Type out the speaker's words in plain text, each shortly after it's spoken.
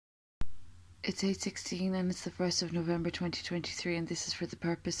It's 8:16 and it's the 1st of November 2023, and this is for the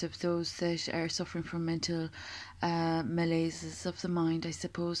purpose of those that are suffering from mental malaises of the mind. I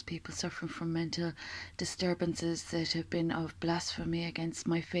suppose people suffering from mental disturbances that have been of blasphemy against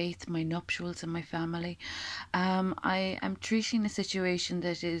my faith, my nuptials, and my family. I am treating a situation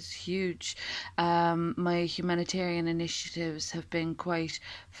that is huge. My humanitarian initiatives have been quite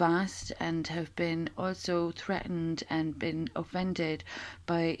vast and have been also threatened and been offended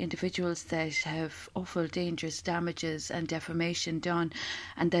by individuals that have awful dangerous damages and defamation done,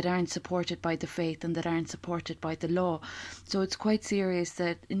 and that aren't supported by the faith and that aren't supported by the law. So it's quite serious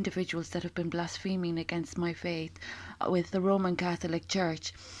that individuals that have been blaspheming against my faith with the Roman Catholic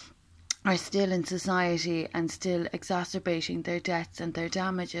Church are still in society and still exacerbating their debts and their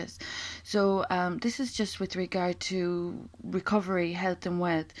damages. So this is just with regard to recovery, health and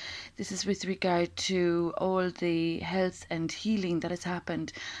wealth. This is with regard to all the health and healing that has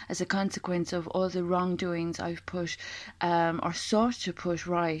happened as a consequence of all the wrongdoings I've put or sought to put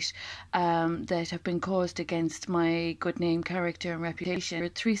right that have been caused against my good name, character and reputation. There are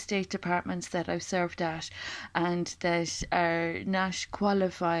 3 state departments that I've served at and that are not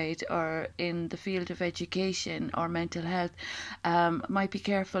qualified or in the field of education or mental health might be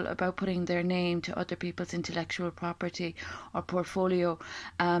careful about putting their name to other people's intellectual property or portfolio.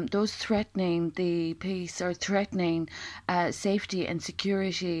 Those threatening the peace or threatening safety and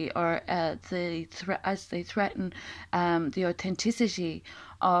security, or as they threaten the authenticity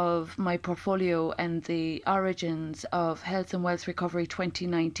of my portfolio and the origins of Health and Wealth Recovery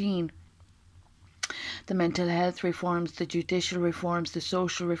 2019. The mental health reforms, the judicial reforms, the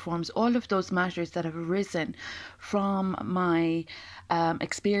social reforms, all of those matters that have arisen from my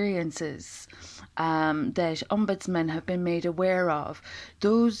experiences that ombudsmen have been made aware of,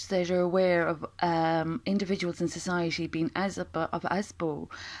 those that are aware of individuals in society being of ASBO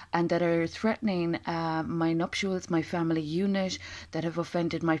and that are threatening my nuptials, my family unit, that have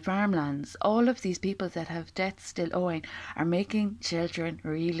offended my farmlands. All of these people that have debts still owing are making children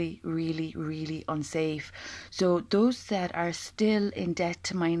really, really, really unsafe. So those that are still in debt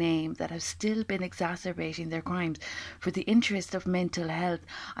to my name, that have still been exacerbating their crimes for the interest of mental health,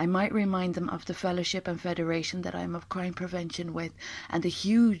 I might remind them of the fellowship and federation that I'm of crime prevention with, and the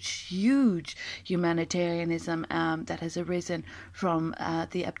huge humanitarianism that has arisen from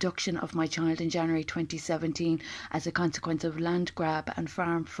the abduction of my child in January 2017 as a consequence of land grab and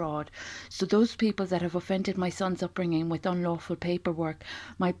farm fraud. So those people that have offended my son's upbringing with unlawful paperwork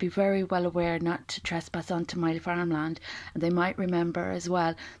might be very well aware not to trespass onto my farmland, and they might remember as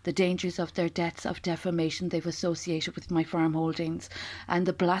well the dangers of their debts of defamation they've associated with my farm holdings, and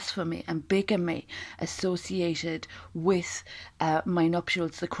the blasphemy and bigamy associated with my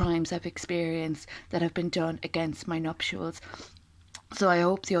nuptials, the crimes I've experienced that have been done against my nuptials. So I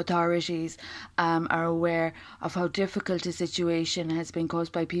hope the authorities are aware of how difficult a situation has been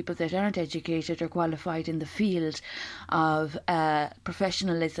caused by people that aren't educated or qualified in the field of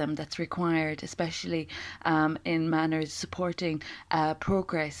professionalism that's required, especially in manners supporting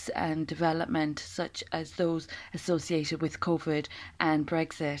progress and development, such as those associated with COVID and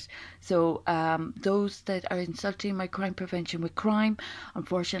Brexit. So those that are insulting my crime prevention with crime,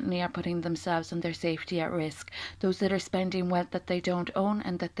 unfortunately, are putting themselves and their safety at risk. Those that are spending wealth that they don't own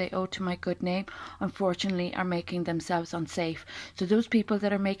and that they owe to my good name, unfortunately, are making themselves unsafe. So those people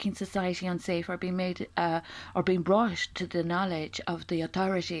that are making society unsafe are being made or being brought to the knowledge of the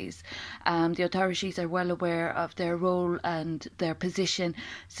authorities. The authorities are well aware of their role and their position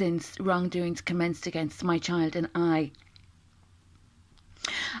since wrongdoings commenced against my child and I.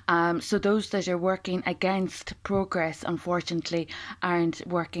 So those that are working against progress, unfortunately, aren't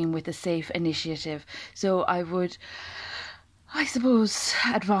working with a safe initiative. So I suppose,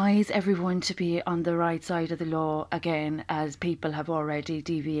 advise everyone to be on the right side of the law again, as people have already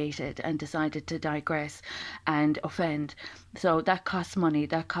deviated and decided to digress and offend. So that costs money,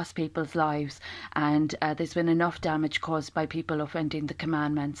 that costs people's lives, and there's been enough damage caused by people offending the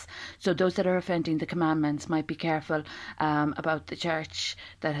commandments. So those that are offending the commandments might be careful about the church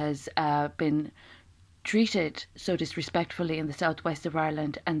that has been treated so disrespectfully in the southwest of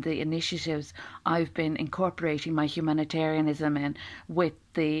Ireland, and the initiatives I've been incorporating my humanitarianism in with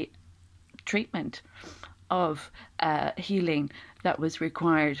the treatment of healing that was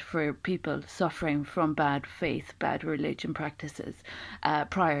required for people suffering from bad faith, bad religion practices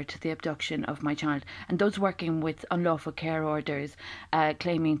prior to the abduction of my child. And those working with unlawful care orders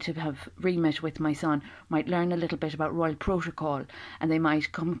claiming to have remit with my son might learn a little bit about royal protocol, and they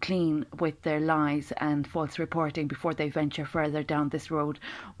might come clean with their lies and false reporting before they venture further down this road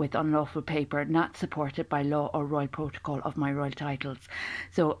with unlawful paper not supported by law or royal protocol of my royal titles.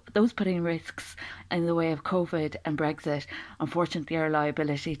 So those putting risks in the way of COVID and Brexit, unfortunately, are a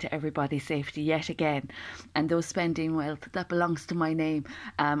liability to everybody's safety yet again. And those spending wealth that belongs to my name,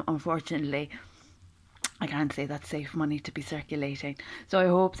 unfortunately, I can't say that's safe money to be circulating. So I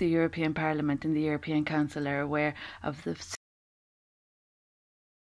hope the European Parliament and the European Council are aware of the